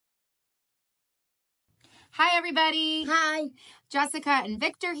Hi, everybody. Hi. Jessica and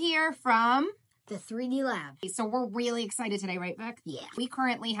Victor here from The 3D Lab. So we're really excited today, right, Vic? Yeah. We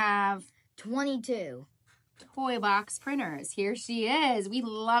currently have 22. Toybox printers. Here she is. We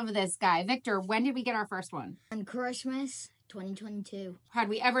love this guy. Victor, when did we get our first one? On Christmas 2022. Had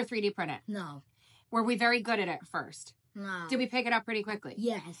we ever 3D print it? No. Were we very good at it first? No. Did we pick it up pretty quickly?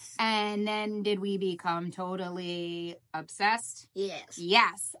 Yes. And then did we become totally obsessed? Yes.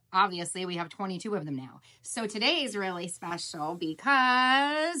 Yes. Obviously, we have 22 of them now. So today is really special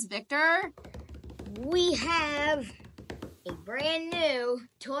because, Victor, we have a brand new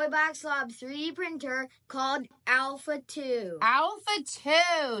Toybox Lab 3D printer called Alpha 2. Alpha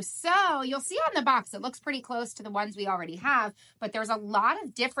 2. So you'll see on the box, it looks pretty close to the ones we already have, but there's a lot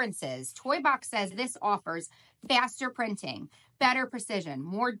of differences. Toybox says this offers faster printing, better precision,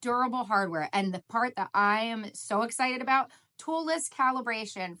 more durable hardware, and the part that I am so excited about, toolless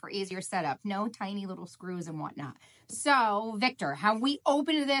calibration for easier setup. No tiny little screws and whatnot. So, Victor, have we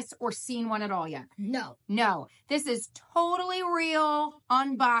opened this or seen one at all yet? No. No. This is totally real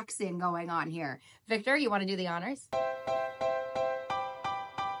unboxing going on here. Victor, you want to do the honors?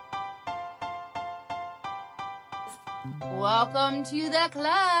 Welcome to the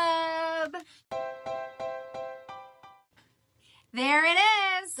club. There it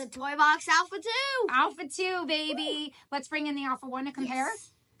is. The Toybox Alpha 2. Alpha 2, baby. Let's bring in the Alpha 1 to compare.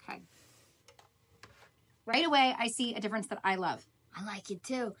 Yes. Okay. Right away, I see a difference that I love. I like it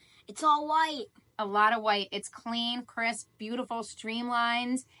too. It's all white. A lot of white. It's clean, crisp, beautiful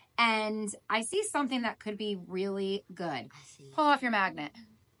streamlines. And I see something that could be really good. I see. Pull off your magnet.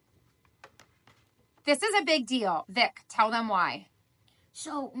 This is a big deal. Vic, tell them why.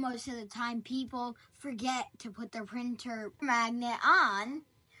 So most of the time people forget to put their printer magnet on,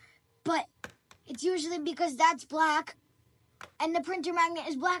 but it's usually because that's black and the printer magnet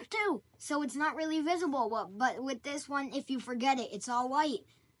is black too. So it's not really visible. But with this one, if you forget it, it's all white.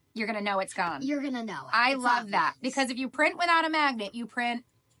 You're going to know it's gone. You're going to know it. I It's love obvious. that because if you print without a magnet, you print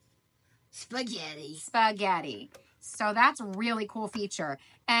Spaghetti. spaghetti. So that's a really cool feature.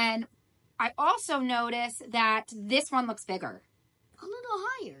 And I also notice that this one looks bigger A little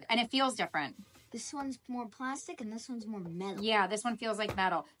higher. and it feels different. This one's more plastic and this one's more metal. Yeah, this one feels like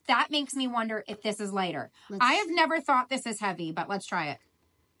metal. That makes me wonder if this is lighter. Let's- I have never thought this is heavy, but let's try it.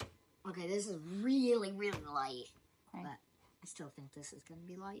 Okay, this is really, really light. Okay. But I still think this is going to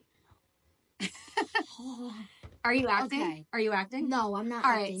be light. Are you acting? Okay. Are you acting? No, I'm not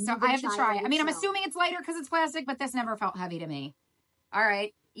All right, acting. so You can I have to try it. I mean, I'm yourself. assuming it's lighter because it's plastic, but this never felt heavy to me. All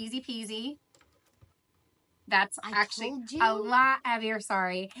right, easy peasy. That's I actually told you. a lot heavier,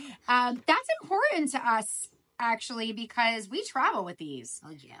 sorry. That's important to us, actually, because we travel with these.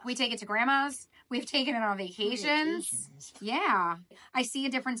 Oh, yeah. We take it to grandma's. We've taken it on vacations. Yeah. I see a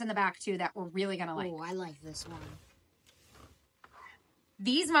difference in the back, too, that we're really going to like. Oh, I like this one.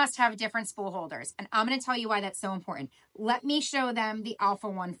 These must have different spool holders, and I'm going to tell you why that's so important. Let me show them the Alpha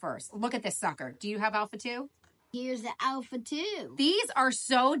 1 first. Look at this sucker. Do you have Alpha 2? Here's the Alpha 2. These are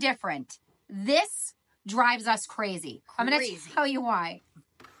so different. This drives us crazy. I'm going to Crazy. tell you why.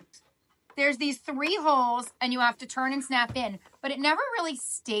 There's these 3 holes, and you have to turn and snap in, but it never really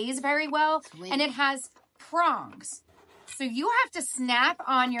stays very well, Sweet. and it has prongs. So you have to snap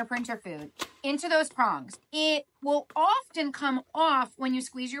on your printer food into those prongs. It will often come off when you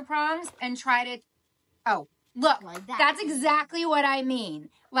squeeze your prongs and try to... Oh, look, Like that. that's exactly what I mean.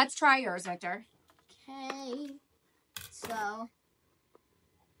 Let's try yours, Victor. Okay. So,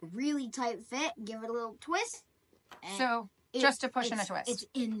 really tight fit. Give it a little twist. and So, just a push and a twist. It's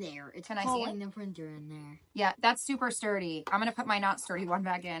in there. It's Can I see pulling the printer in there. Yeah, that's super sturdy. I'm going to put my not sturdy one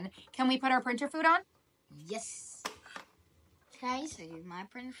back in. Can we put our printer food on? Yes. Okay, so here's my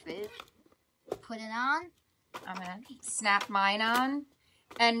printer food. Put it on. I'm going to snap mine on.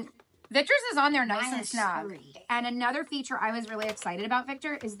 And Victor's is on there nice Mine and is snug. sturdy. And another feature I was really excited about,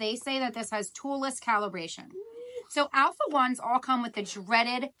 Victor, is they say that this has toolless calibration. So Alpha 1s all come with the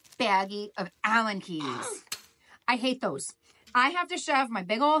dreaded baggie of Allen keys. I hate those. I have to shove my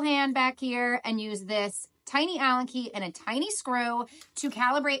big old hand back here and use this tiny Allen key and a tiny screw to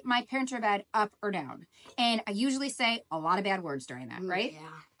calibrate my printer bed up or down. And I usually say a lot of bad words during that, right?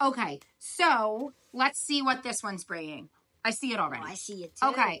 Yeah. Okay, so let's see what this one's bringing. I see it already. Oh, I see it too.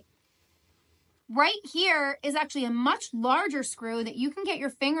 Okay. Right here is actually a much larger screw that you can get your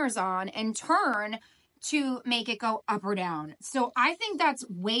fingers on and turn to make it go up or down. So I think that's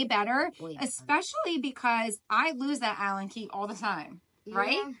way better, Way better. especially because I lose that Allen key all the time,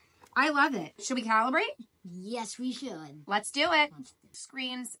 right? Yeah. I love it. Should we calibrate? Yes, we should. Let's do it.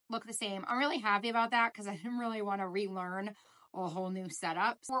 Screens look the same. I'm really happy about that because I didn't really want to relearn a whole new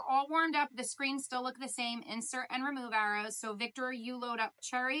setup. We're all warmed up. The screens still look the same. Insert and remove arrows. So Victor, you load up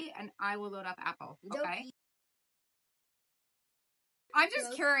cherry and I will load up apple. Okay. I'm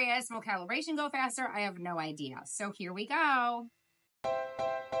just curious. Will calibration go faster? I have no idea. So here we go.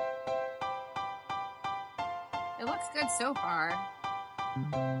 It looks good so far.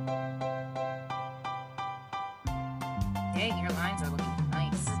 Dang, your lines are looking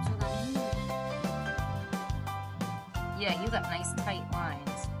nice. Yeah, you got nice tight lines.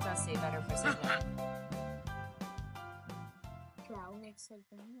 It does say better precision.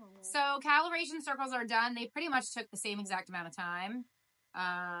 So calibration circles are done. They pretty much took the same exact amount of time.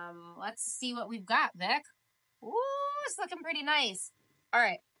 Let's see what we've got, Vic. Ooh, it's looking pretty nice. All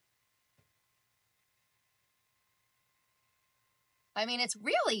right. I mean, it's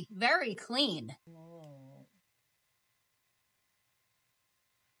really very clean.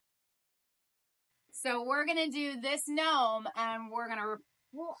 So we're going to do this gnome and we're going to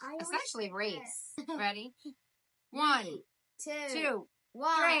essentially race. Ready? 1, 2,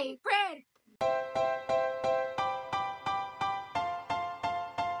 3, print!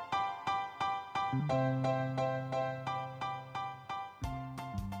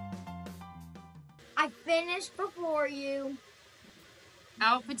 I finished before you.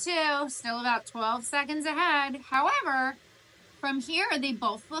 Alpha 2, still about 12 seconds ahead. However, from here, they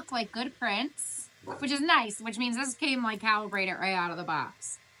both look like good prints, which is nice, which means this came like calibrated right out of the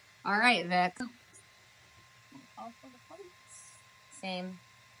box. All right, Vic. Same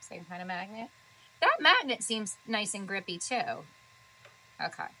kind of magnet. That magnet seems nice and grippy too.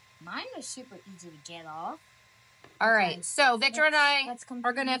 Okay. Mine was super easy to get off. All right, so Victor and I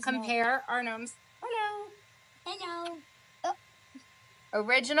are going to compare our gnomes. Hello. Hello.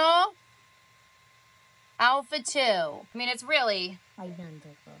 Original, Alpha 2. I mean, it's really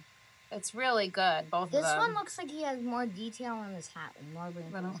good, both of them. This one looks like he has more detail on his hat.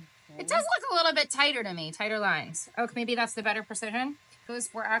 It does look a little bit tighter to me, tighter lines. Oh, maybe that's the better precision. Because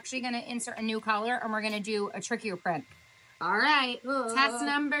we're actually going to insert a new color and we're going to do a trickier print. All right, test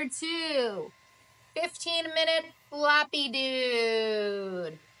number 2. 15-minute floppy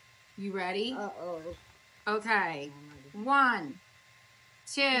dude. You ready? Okay. 1,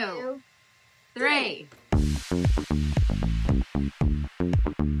 2, 3.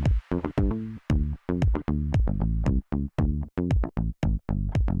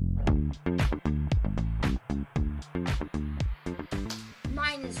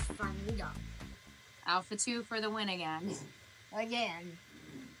 Mine is finally done. Alpha 2 for the win again. Again.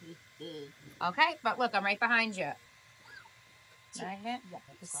 Okay, but look, I'm right behind you. Magnet? Yeah,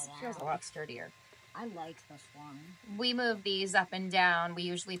 this feels a lot sturdier. I like this one. We move these up and down. We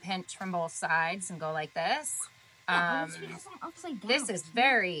usually pinch from both sides and go like this.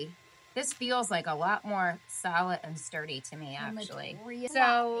 This feels like a lot more solid and sturdy to me, actually.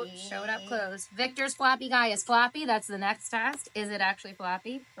 So, show it up close. Victor's floppy guy is floppy. That's the next test. Is it actually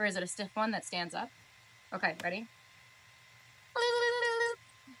floppy? Or is it a stiff one that stands up? Okay, ready?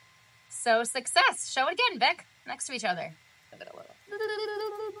 So, success. Show it again, Vic. Next to each other. Give it a little.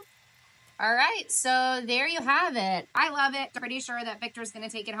 All right, so there you have it. I love it. Pretty sure that Victor's going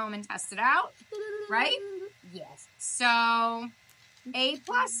to take it home and test it out, right? Yes. So, A+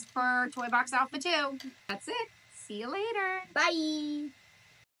 for Toybox Alpha 2. That's it. See you later. Bye.